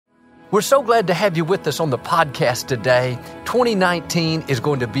We're so glad to have you with us on the podcast today. 2019 is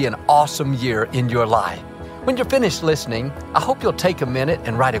going to be an awesome year in your life. When you're finished listening, I hope you'll take a minute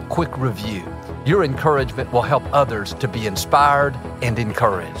and write a quick review. Your encouragement will help others to be inspired and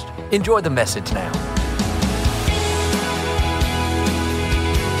encouraged. Enjoy the message now.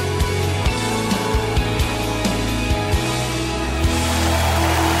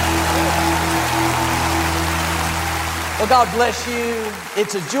 Well, God bless you.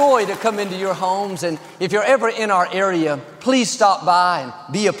 It's a joy to come into your homes. And if you're ever in our area, please stop by and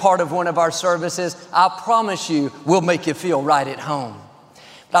be a part of one of our services. I promise you, we'll make you feel right at home.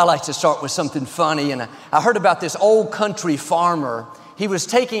 But I like to start with something funny. And I heard about this old country farmer. He was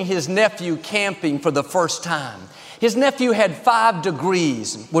taking his nephew camping for the first time. His nephew had 5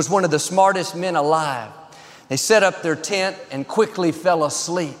 degrees, was one of the smartest men alive. They set up their tent and quickly fell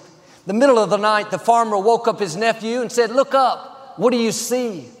asleep. The middle of the night, the farmer woke up his nephew and said, "Look up, what do you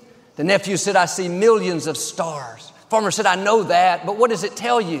see?" The nephew said, "I see millions of stars." Farmer said, "I know that, but what does it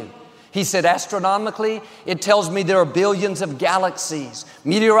tell you?" He said, "Astronomically, it tells me there are billions of galaxies.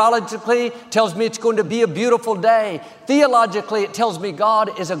 Meteorologically, it tells me it's going to be a beautiful day. Theologically, it tells me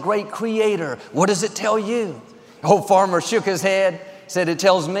God is a great creator. What does it tell you?" The old farmer shook his head, said, "It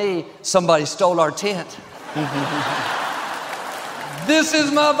tells me somebody stole our tent." This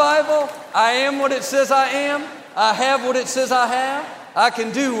is my Bible. I am what it says I am. I have what it says I have. I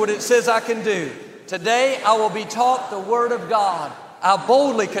can do what it says I can do. Today, I will be taught the Word of God. I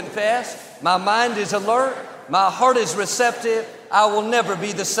boldly confess, my mind is alert, my heart is receptive. I will never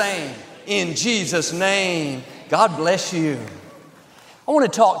be the same. In Jesus' name, God bless you. I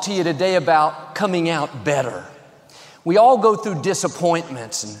want to talk to you today about coming out better. We all go through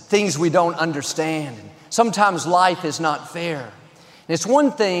disappointments and things we don't understand. Sometimes life is not fair. It's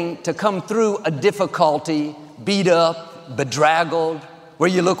one thing to come through a difficulty, beat up, bedraggled, where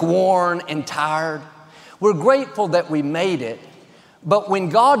you look worn and tired. We're grateful that we made it, but when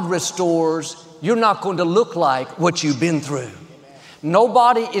God restores, you're not going to look like what you've been through.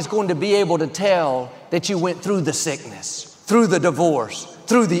 Nobody is going to be able to tell that you went through the sickness, through the divorce,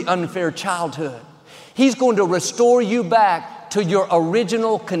 through the unfair childhood. He's going to restore you back to your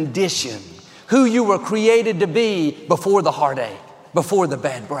original condition, who you were created to be before the heartache, before the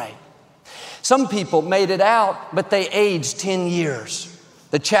bad break. Some people made it out, but they aged 10 years.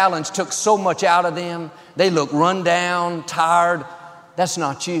 The challenge took so much out of them. They look run down, tired. That's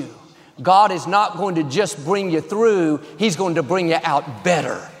not you. God is not going to just bring you through. He's going to bring you out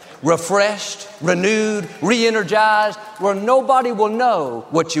better, refreshed, renewed, re-energized, where nobody will know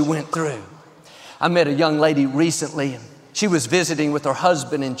what you went through. I met a young lady recently, and she was visiting with her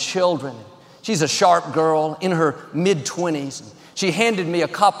husband and children. She's a sharp girl in her mid-20s. She handed me a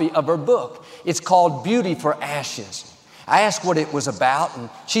copy of her book. It's called Beauty for Ashes. I asked what it was about, and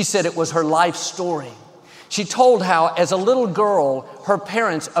she said it was her life story. She told how, as a little girl, her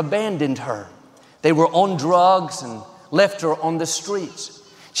parents abandoned her. They were on drugs and left her on the streets.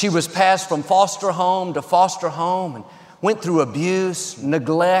 She was passed from foster home to foster home and went through abuse,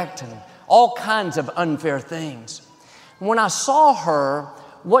 neglect, and all kinds of unfair things. When I saw her,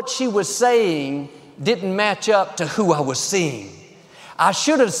 what she was saying didn't match up to who I was seeing. I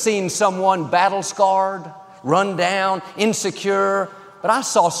should have seen someone battle-scarred, run down, insecure, but I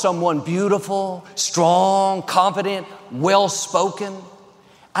saw someone beautiful, strong, confident, well-spoken.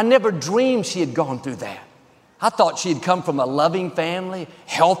 I never dreamed she had gone through that. I thought she had come from a loving family,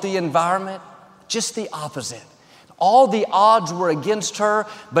 healthy environment. Just the opposite. All the odds were against her,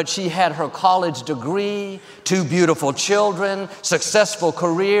 but she had her college degree, 2 beautiful children, successful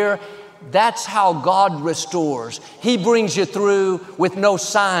career. That's how God restores. He brings you through with no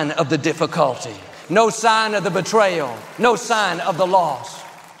sign of the difficulty, no sign of the betrayal, no sign of the loss.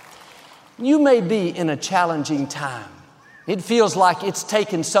 You may be in a challenging time. It feels like it's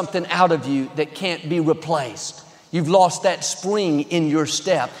taken something out of you that can't be replaced. You've lost that spring in your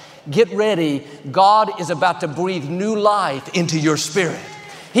step. Get ready. God is about to breathe new life into your spirit.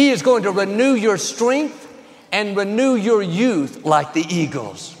 He is going to renew your strength and renew your youth like the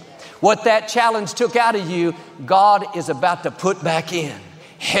eagles. What that challenge took out of you, God is about to put back in.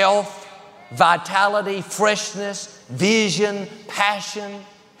 Health, vitality, freshness, vision, passion.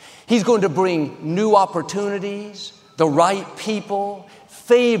 He's going to bring new opportunities, the right people,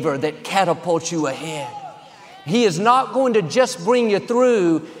 favor that catapults you ahead. He is not going to just bring you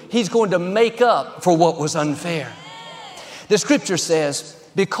through. He's going to make up for what was unfair. The scripture says,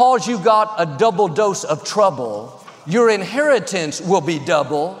 because you got a double dose of trouble, your inheritance will be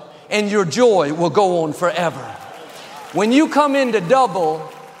double and your joy will go on forever. When you come into double,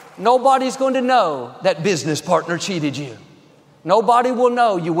 nobody's going to know that business partner cheated you. Nobody will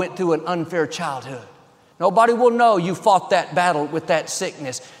know you went through an unfair childhood. Nobody will know you fought that battle with that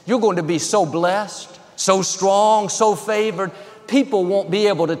sickness. You're going to be so blessed, so strong, so favored, people won't be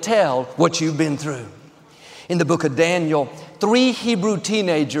able to tell what you've been through. In the book of Daniel, 3 Hebrew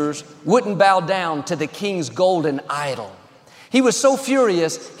teenagers wouldn't bow down to the king's golden idol. He was so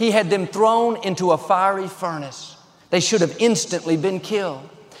furious, he had them thrown into a fiery furnace. They should have instantly been killed.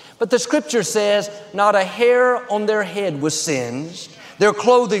 But the scripture says, not a hair on their head was singed. Their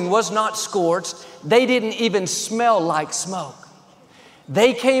clothing was not scorched. They didn't even smell like smoke.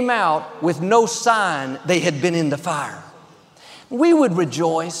 They came out with no sign they had been in the fire. We would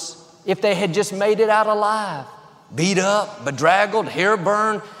rejoice if they had just made it out alive. Beat up, bedraggled, hair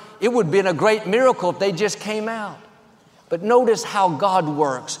burned. It would have been a great miracle if they just came out. But notice how God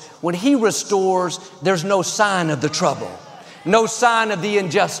works. When He restores, there's no sign of the trouble, no sign of the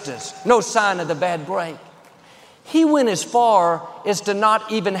injustice, no sign of the bad break. He went as far as to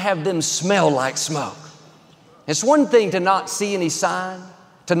not even have them smell like smoke. It's one thing to not see any sign,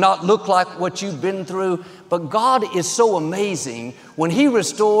 to not look like what you've been through, but God is so amazing. When He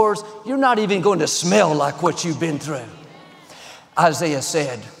restores, you're not even going to smell like what you've been through. Isaiah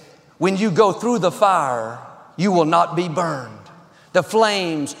said, when you go through the fire, you will not be burned. The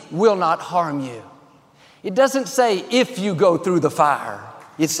flames will not harm you. It doesn't say if you go through the fire,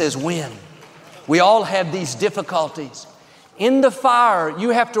 it says when. We all have these difficulties. In the fire, you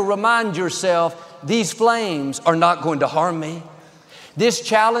have to remind yourself, these flames are not going to harm me. This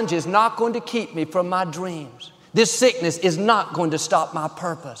challenge is not going to keep me from my dreams. This sickness is not going to stop my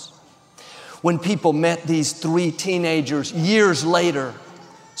purpose. When people met these 3 teenagers years later,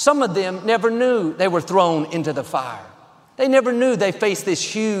 some of them never knew they were thrown into the fire. They never knew they faced this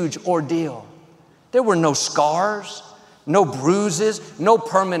huge ordeal. There were no scars, no bruises, no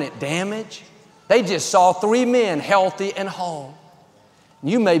permanent damage. They just saw 3 men healthy and whole.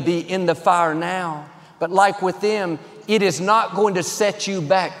 You may be in the fire now, but like with them, it is not going to set you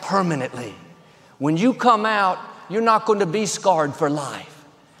back permanently. When you come out, you're not going to be scarred for life.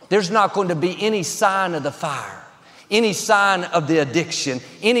 There's not going to be any sign of the fire, any sign of the addiction,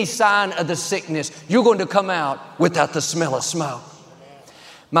 any sign of the sickness. You're going to come out without the smell of smoke.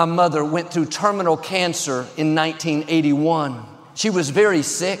 My mother went through terminal cancer in 1981. She was very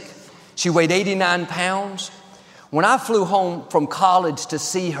sick. She weighed 89 pounds. When I flew home from college to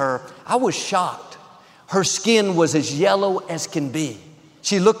see her, I was shocked. Her skin was as yellow as can be.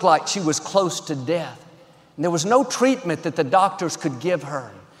 She looked like she was close to death. And there was no treatment that the doctors could give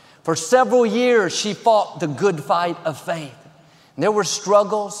her. For several years, she fought the good fight of faith. And there were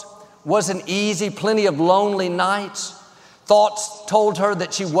struggles, wasn't easy, plenty of lonely nights. Thoughts told her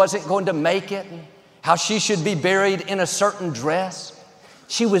that she wasn't going to make it, how she should be buried in a certain dress.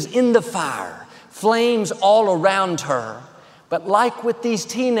 She was in the fire, flames all around her. But like with these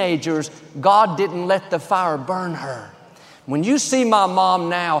teenagers, God didn't let the fire burn her. When you see my mom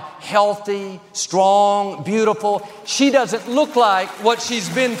now, healthy, strong, beautiful, she doesn't look like what she's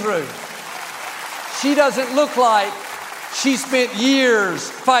been through. She doesn't look like she spent years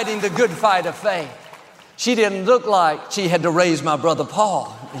fighting the good fight of faith. She didn't look like she had to raise my brother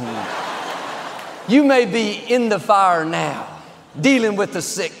Paul. You may be in the fire now, dealing with the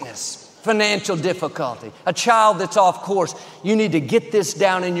sickness, financial difficulty, a child that's off course. You need to get this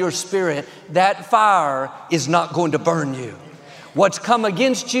down in your spirit. That fire is not going to burn you. What's come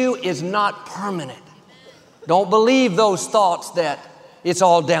against you is not permanent. Don't believe those thoughts that it's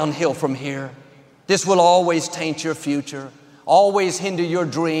all downhill from here. This will always taint your future, always hinder your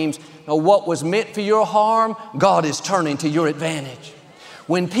dreams. Now, what was meant for your harm, God is turning to your advantage.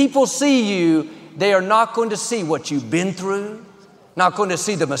 When people see you, they are not going to see what you've been through, not going to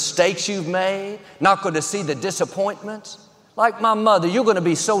see the mistakes you've made, not going to see the disappointments. Like my mother, you're going to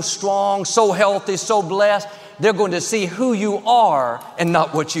be so strong, so healthy, so blessed. They're going to see who you are and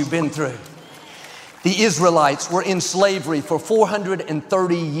not what you've been through. The Israelites were in slavery for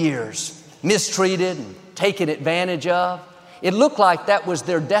 430 years, mistreated and taken advantage of. It looked like that was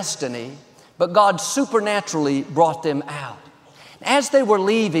their destiny, but God supernaturally brought them out. As they were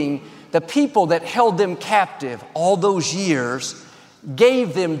leaving, the people that held them captive all those years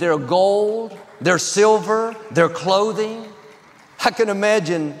gave them their gold, their silver, their clothing. I can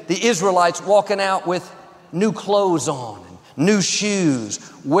imagine the Israelites walking out with new clothes on, new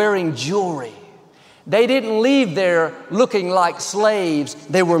shoes, wearing jewelry. They didn't leave there looking like slaves.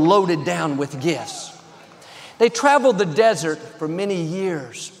 They were loaded down with gifts. They traveled the desert for many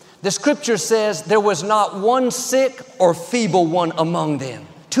years. The scripture says there was not one sick or feeble one among them.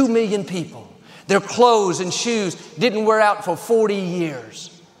 2 million people. Their clothes and shoes didn't wear out for 40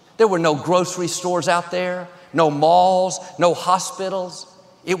 years. There were no grocery stores out there, no malls, no hospitals.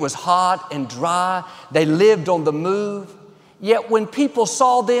 It was hot and dry. They lived on the move. Yet when people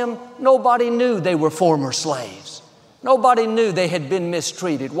saw them, nobody knew they were former slaves. Nobody knew they had been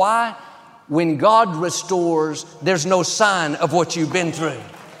mistreated. Why? When God restores, there's no sign of what you've been through.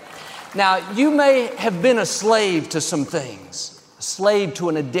 Now, you may have been a slave to some things, a slave to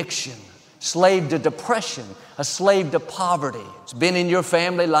an addiction, slave to depression, a slave to poverty. It's been in your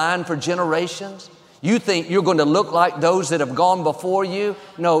family line for generations. You think you're going to look like those that have gone before you.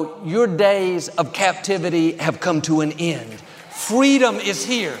 No, your days of captivity have come to an end. Freedom is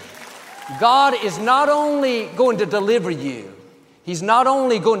here. God is not only going to deliver you, He's not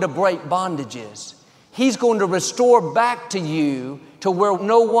only going to break bondages, He's going to restore back to you to where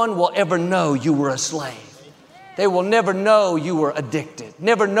no one will ever know you were a slave. They will never know you were addicted,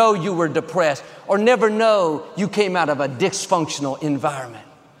 never know you were depressed, or never know you came out of a dysfunctional environment.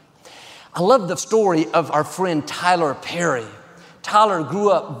 I love the story of our friend Tyler Perry. Tyler grew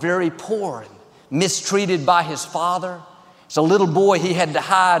up very poor and mistreated by his father. As a little boy, he had to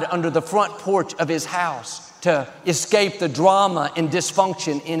hide under the front porch of his house to escape the drama and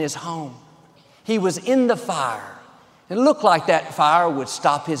dysfunction in his home. He was in the fire. It looked like that fire would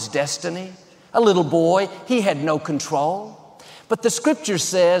stop his destiny. A little boy, he had no control. But the scripture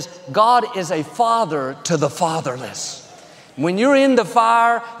says God is a father to the fatherless. When you're in the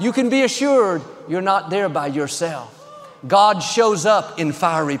fire, you can be assured you're not there by yourself. God shows up in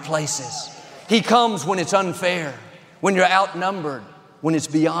fiery places. He comes when it's unfair, when you're outnumbered, when it's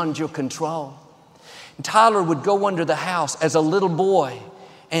beyond your control. And Tyler would go under the house as a little boy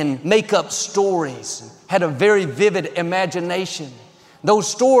and make up stories, had a very vivid imagination. Those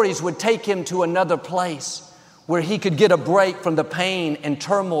stories would take him to another place where he could get a break from the pain and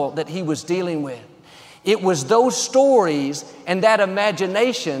turmoil that he was dealing with. It was those stories and that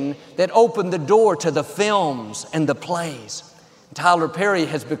imagination that opened the door to the films and the plays. Tyler Perry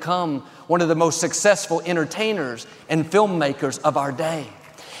has become one of the most successful entertainers and filmmakers of our day.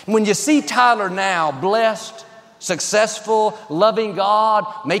 And when you see Tyler now, blessed, successful, loving God,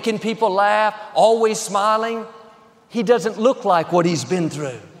 making people laugh, always smiling, he doesn't look like what he's been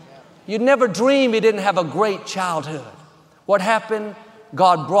through. You'd never dream he didn't have a great childhood. What happened?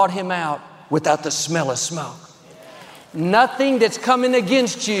 God brought him out without the smell of smoke. Nothing that's coming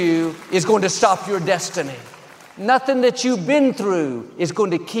against you is going to stop your destiny. Nothing that you've been through is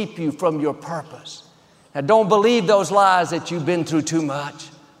going to keep you from your purpose. Now, don't believe those lies that you've been through too much.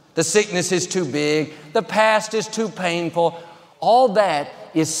 The sickness is too big. The past is too painful. All that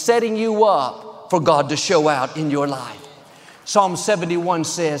is setting you up for God to show out in your life. Psalm 71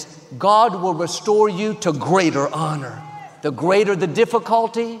 says, God will restore you to greater honor. The greater the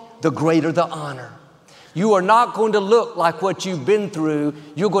difficulty, the greater the honor. You are not going to look like what you've been through.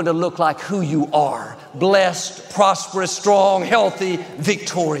 You're going to look like who you are. Blessed, prosperous, strong, healthy,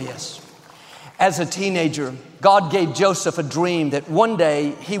 victorious. As a teenager, God gave Joseph a dream that one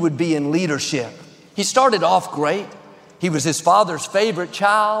day he would be in leadership. He started off great. He was his father's favorite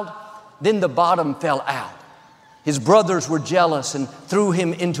child. Then the bottom fell out. His brothers were jealous and threw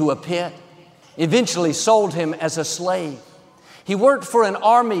him into a pit. Eventually sold him as a slave. He worked for an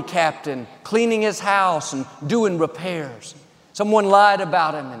army captain, cleaning his house and doing repairs. Someone lied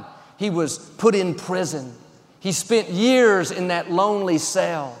about him and he was put in prison. He spent years in that lonely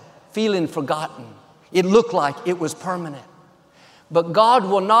cell, feeling forgotten. It looked like it was permanent. But God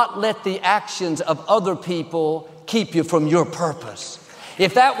will not let the actions of other people keep you from your purpose.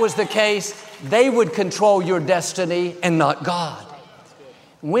 If that was the case, they would control your destiny and not God.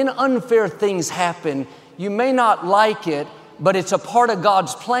 When unfair things happen, you may not like it, but it's a part of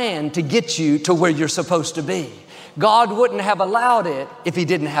God's plan to get you to where you're supposed to be. God wouldn't have allowed it if He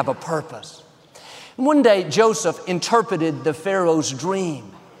didn't have a purpose. One day, Joseph interpreted the Pharaoh's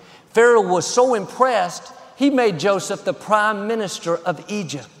dream. Pharaoh was so impressed, he made Joseph the prime minister of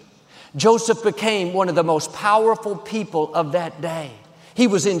Egypt. Joseph became one of the most powerful people of that day. He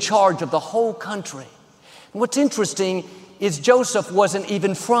was in charge of the whole country. And what's interesting is Joseph wasn't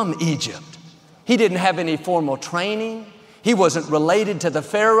even from Egypt. He didn't have any formal training. He wasn't related to the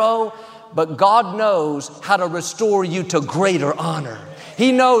Pharaoh, but God knows how to restore you to greater honor.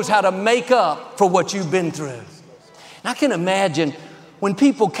 He knows how to make up for what you've been through. And I can imagine when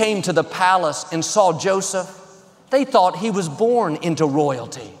people came to the palace and saw Joseph, they thought he was born into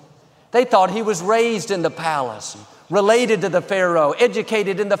royalty. They thought he was raised in the palace, related to the Pharaoh,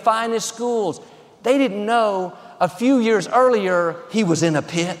 educated in the finest schools. They didn't know a few years earlier he was in a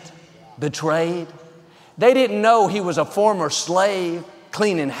pit, betrayed. They didn't know he was a former slave,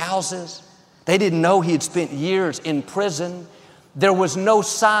 cleaning houses. They didn't know he had spent years in prison. There was no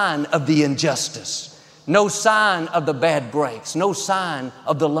sign of the injustice. no sign of the bad breaks, no sign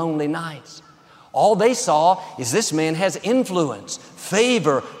of the lonely nights. All they saw is this man has influence,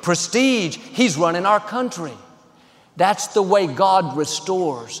 favor, prestige. He's running our country. That's the way God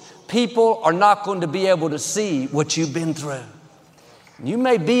restores. People are not going to be able to see what you've been through. You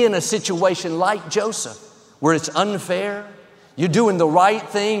may be in a situation like Joseph, where it's unfair. You're doing the right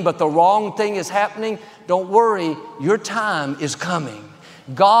thing, but the wrong thing is happening. Don't worry, your time is coming.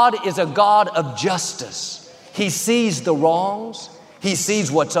 God is a God of justice. He sees the wrongs. He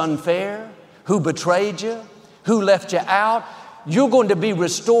sees what's unfair, who betrayed you, who left you out. You're going to be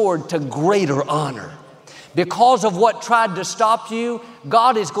restored to greater honor. Because of what tried to stop you,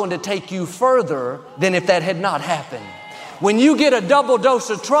 God is going to take you further than if that had not happened. When you get a double dose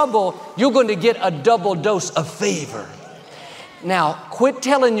of trouble, you're going to get a double dose of favor. Now, quit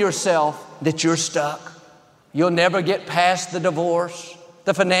telling yourself that you're stuck. You'll never get past the divorce,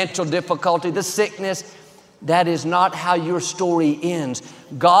 the financial difficulty, the sickness. That is not how your story ends.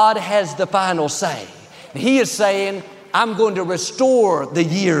 God has the final say. He is saying, I'm going to restore the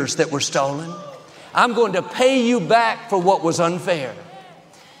years that were stolen. I'm going to pay you back for what was unfair.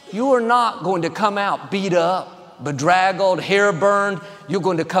 You are not going to come out beat up, bedraggled, hair burned. You're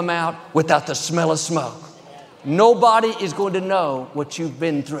going to come out without the smell of smoke. Nobody is going to know what you've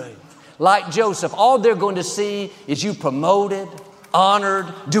been through. Like Joseph, all they're going to see is you promoted,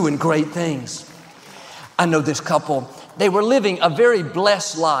 honored, doing great things. I know this couple, they were living a very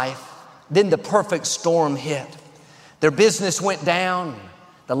blessed life. Then the perfect storm hit. Their business went down.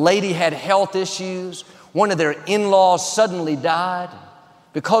 The lady had health issues. One of their in-laws suddenly died.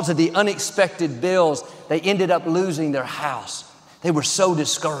 Because of the unexpected bills, they ended up losing their house. They were so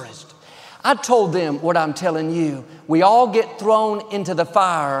discouraged. I told them what I'm telling you. We all get thrown into the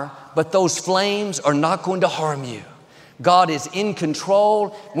fire, but those flames are not going to harm you. God is in control.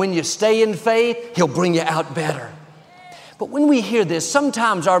 When you stay in faith, He'll bring you out better. But when we hear this,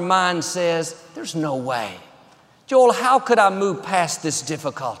 sometimes our mind says, there's no way. Joel, how could I move past this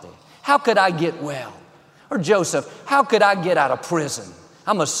difficulty? How could I get well? Or Joseph, how could I get out of prison?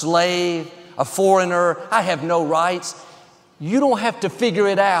 I'm a slave, a foreigner. I have no rights. You don't have to figure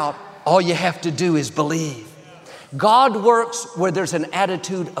it out. All you have to do is believe. God works where there's an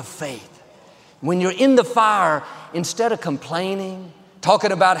attitude of faith. When you're in the fire, instead of complaining,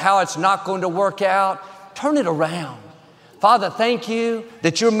 talking about how it's not going to work out, turn it around. Father, thank you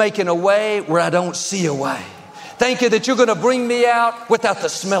that you're making a way where I don't see a way. Thank you that you're going to bring me out without the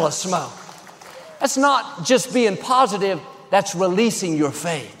smell of smoke. That's not just being positive, that's releasing your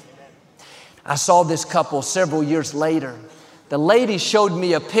faith. I saw this couple several years later. The lady showed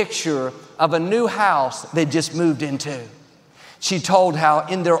me a picture of a new house they just moved into. She told how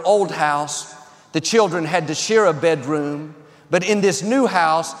in their old house, the children had to share a bedroom, but in this new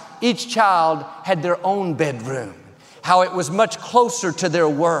house, each child had their own bedroom. How it was much closer to their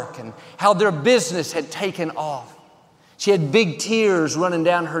work and how their business had taken off. She had big tears running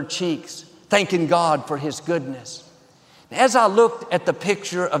down her cheeks, thanking God for His goodness. As I looked at the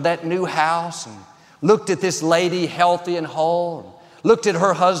picture of that new house and looked at this lady healthy and whole, looked at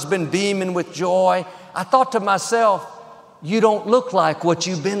her husband beaming with joy, I thought to myself, you don't look like what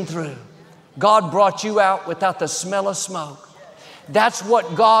you've been through. God brought you out without the smell of smoke. That's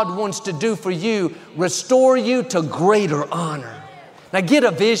what God wants to do for you, restore you to greater honor. Now get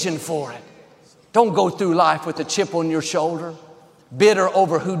a vision for it. Don't go through life with a chip on your shoulder, bitter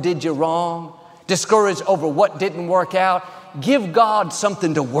over who did you wrong, discouraged over what didn't work out. Give God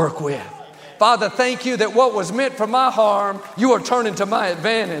something to work with. Father, thank you that what was meant for my harm, you are turning to my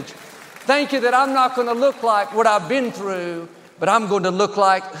advantage. Thank you that I'm not going to look like what I've been through, but I'm going to look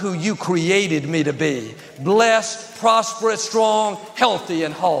like who you created me to be. Blessed, prosperous, strong, healthy,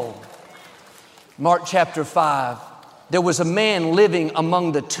 and whole. Mark chapter 5, there was a man living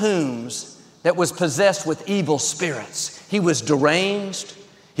among the tombs that was possessed with evil spirits. He was deranged.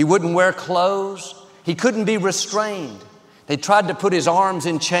 He wouldn't wear clothes. He couldn't be restrained. They tried to put his arms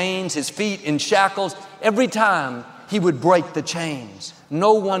in chains, his feet in shackles. Every time he would break the chains.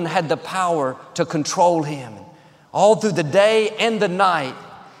 No one had the power to control him. All through the day and the night,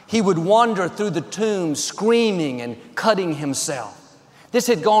 he would wander through the tombs screaming and cutting himself. This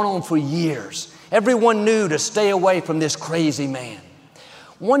had gone on for years. Everyone knew to stay away from this crazy man.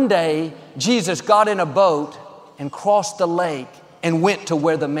 One day, Jesus got in a boat and crossed the lake and went to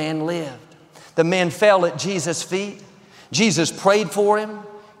where the man lived. The man fell at Jesus' feet. Jesus prayed for him,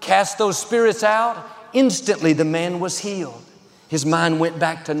 cast those spirits out. Instantly, the man was healed. His mind went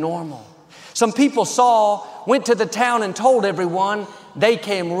back to normal. Some people went to the town and told everyone. They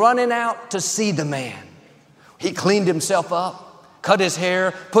came running out to see the man. He cleaned himself up, cut his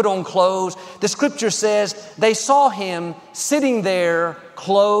hair, put on clothes. The scripture says they saw him sitting there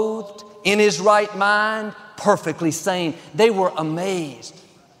clothed, in his right mind, perfectly sane. They were amazed.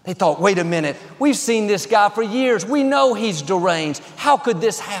 They thought, wait a minute, we've seen this guy for years. We know he's deranged. How could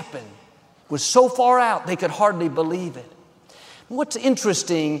this happen? It was so far out, they could hardly believe it. What's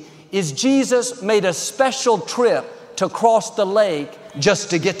interesting is Jesus made a special trip to cross the lake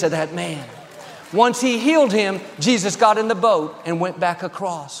just to get to that man. Once he healed him, Jesus got in the boat and went back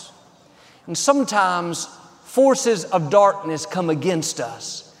across. And sometimes forces of darkness come against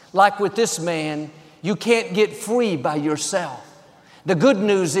us. Like with this man, you can't get free by yourself. The good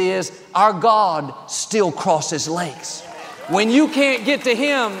news is our God still crosses lakes. When you can't get to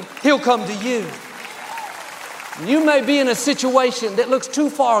him, he'll come to you. You may be in a situation that looks too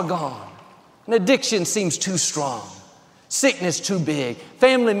far gone. An addiction seems too strong. Sickness too big,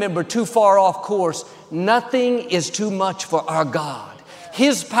 family member too far off course. Nothing is too much for our God.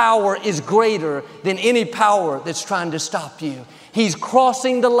 His power is greater than any power that's trying to stop you. He's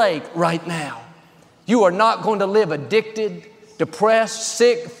crossing the lake right now. You are not going to live addicted, depressed,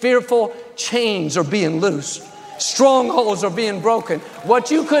 sick, fearful. Chains are being loosed. Strongholds are being broken.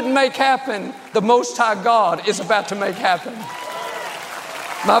 What you couldn't make happen, the Most High God is about to make happen.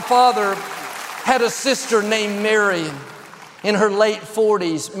 My father had a sister named Mary. In her late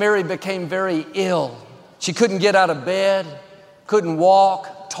 40s, Mary became very ill. She couldn't get out of bed, couldn't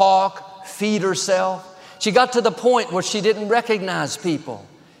walk, talk, feed herself. She got to the point where she didn't recognize people.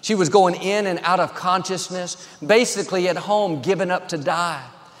 She was going in and out of consciousness, basically at home, giving up to die.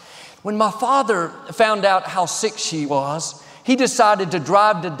 When my father found out how sick she was, he decided to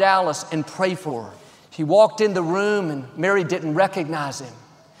drive to Dallas and pray for her. He walked in the room and Mary didn't recognize him.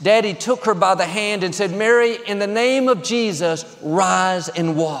 Daddy took her by the hand and said, Mary, in the name of Jesus, rise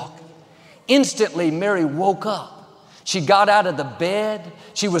and walk. Instantly, Mary woke up. She got out of the bed.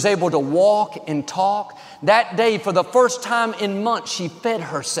 She was able to walk and talk. That day, for the first time in months, she fed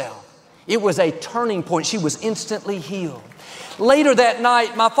herself. It was a turning point. She was instantly healed. Later that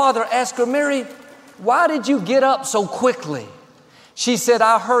night, my father asked her, Mary, why did you get up so quickly? She said,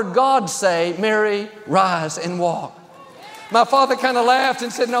 I heard God say, Mary, rise and walk. My father kind of laughed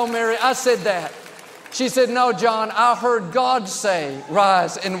and said, no, Mary, I said that. She said, no, John, I heard God say,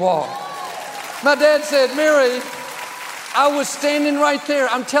 rise and walk. My dad said, Mary, I was standing right there.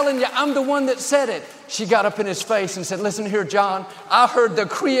 I'm telling you, I'm the one that said it. She got up in his face and said, listen here, John, I heard the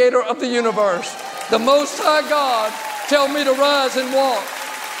creator of the universe, the Most High God, tell me to rise and walk.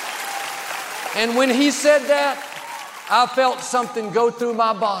 And when he said that, I felt something go through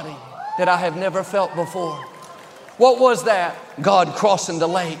my body that I have never felt before. What was that? God crossing the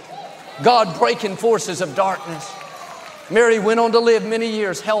lake. God breaking forces of darkness. Mary went on to live many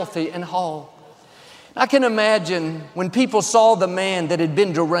years healthy and whole. I can imagine when people saw the man that had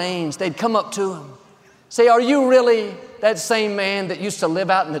been deranged, they'd come up to him, say, are you really that same man that used to live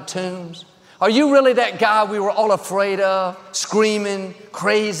out in the tombs? Are you really that guy we were all afraid of, screaming,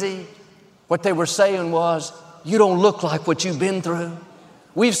 crazy? What they were saying was, you don't look like what you've been through.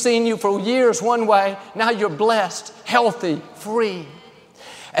 We've seen you for years one way. Now you're blessed, healthy, free.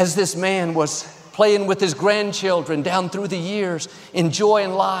 As this man was playing with his grandchildren down through the years,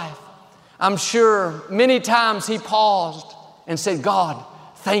 enjoying life, I'm sure many times he paused and said, God,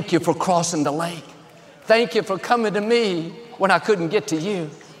 thank you for crossing the lake. Thank you for coming to me when I couldn't get to you.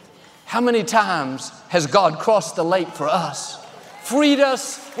 How many times has God crossed the lake for us? Freed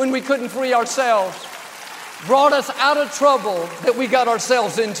us when we couldn't free ourselves. Brought us out of trouble that we got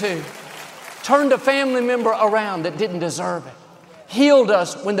ourselves into. Turned a family member around that didn't deserve it. Healed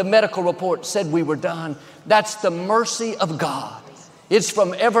us when the medical report said we were done. That's the mercy of God. It's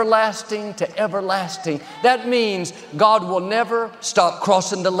from everlasting to everlasting. That means God will never stop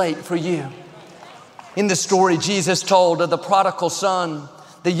crossing the lake for you. In the story Jesus told of the prodigal son,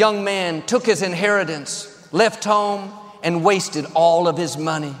 the young man took his inheritance, left home, and wasted all of his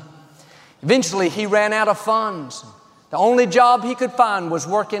money. Eventually, he ran out of funds. The only job he could find was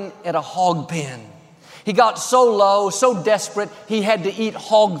working at a hog pen. He got so low, so desperate, he had to eat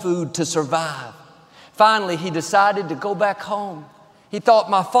hog food to survive. Finally, he decided to go back home. He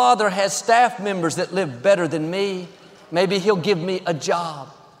thought, my father has staff members that live better than me. Maybe he'll give me a job.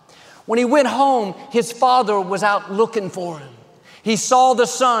 When he went home, his father was out looking for him. He saw the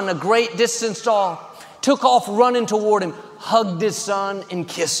son a great distance off, took off running toward him, hugged his son and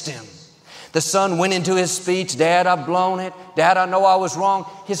kissed him. The son went into his speech, Dad, I've blown it. Dad, I know I was wrong.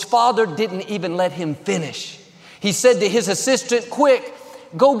 His father didn't even let him finish. He said to his assistant, quick,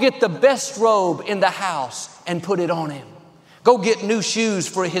 go get the best robe in the house and put it on him. Go get new shoes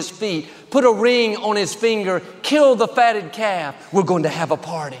for his feet. Put a ring on his finger. Kill the fatted calf. We're going to have a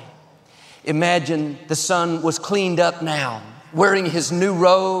party. Imagine the son was cleaned up now, wearing his new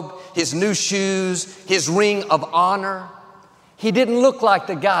robe, his new shoes, his ring of honor. He didn't look like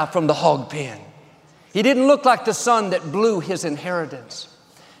the guy from the hog pen. He didn't look like the son that blew his inheritance.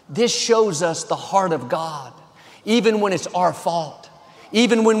 This shows us the heart of God. Even when it's our fault,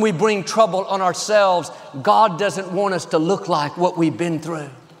 even when we bring trouble on ourselves, God doesn't want us to look like what we've been through.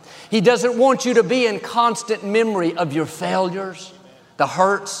 He doesn't want you to be in constant memory of your failures, the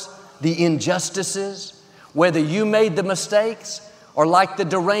hurts, the injustices, whether you made the mistakes or like the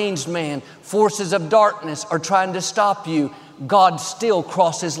deranged man, forces of darkness are trying to stop you. God still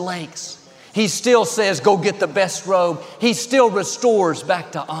crosses lakes. He still says, go get the best robe. He still restores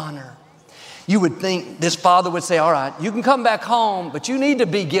back to honor. You would think this father would say, all right, you can come back home, but you need to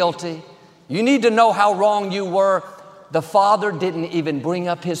be guilty. You need to know how wrong you were. The father didn't even bring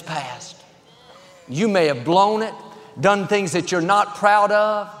up his past. You may have blown it, done things that you're not proud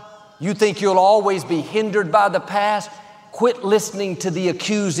of. You think you'll always be hindered by the past. Quit listening to the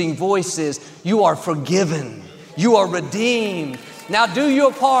accusing voices. You are forgiven. You are redeemed. Now do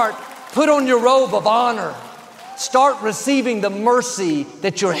your part. Put on your robe of honor. Start receiving the mercy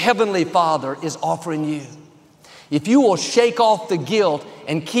that your heavenly Father is offering you. If you will shake off the guilt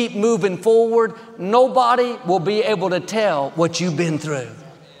and keep moving forward, nobody will be able to tell what you've been through.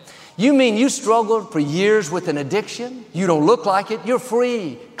 You mean you struggled for years with an addiction? You don't look like it. You're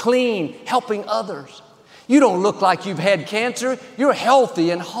free, clean, helping others. You don't look like you've had cancer. You're healthy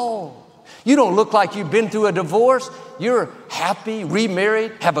and whole. You don't look like you've been through a divorce. You're happy,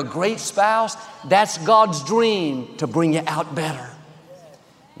 remarried, have a great spouse. That's God's dream to bring you out better.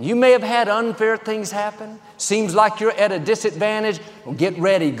 You may have had unfair things happen. Seems like you're at a disadvantage. Well, get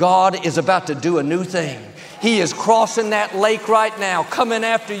ready. God is about to do a new thing. He is crossing that lake right now, coming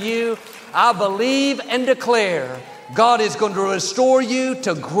after you. I believe and declare God is going to restore you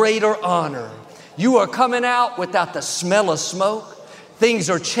to greater honor. You are coming out without the smell of smoke. Things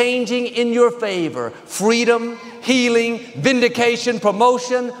are changing in your favor. Freedom, healing, vindication,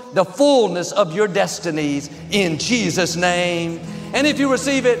 promotion, the fullness of your destinies in Jesus' name. And if you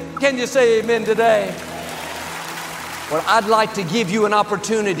receive it, can you say amen today? Well, I'd like to give you an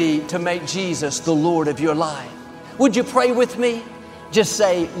opportunity to make Jesus the Lord of your life. Would you pray with me? Just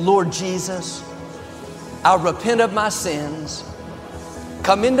say, Lord Jesus, I repent of my sins.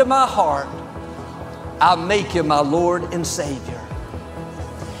 Come into my heart. I'll make you my Lord and Savior.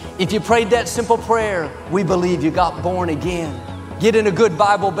 If you prayed that simple prayer, we believe you got born again. Get in a good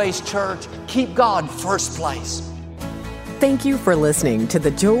Bible-based church. Keep God first place. Thank you for listening to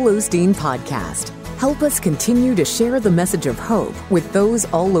the Joel Osteen Podcast. Help us continue to share the message of hope with those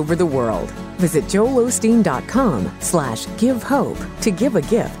all over the world. Visit joelosteen.com/give hope to give a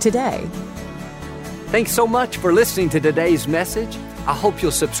gift today. Thanks so much for listening to today's message. I hope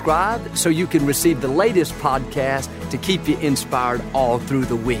you'll subscribe so you can receive the latest podcast to keep you inspired all through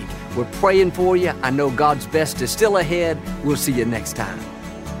the week. We're praying for you. I know God's best is still ahead. We'll see you next time.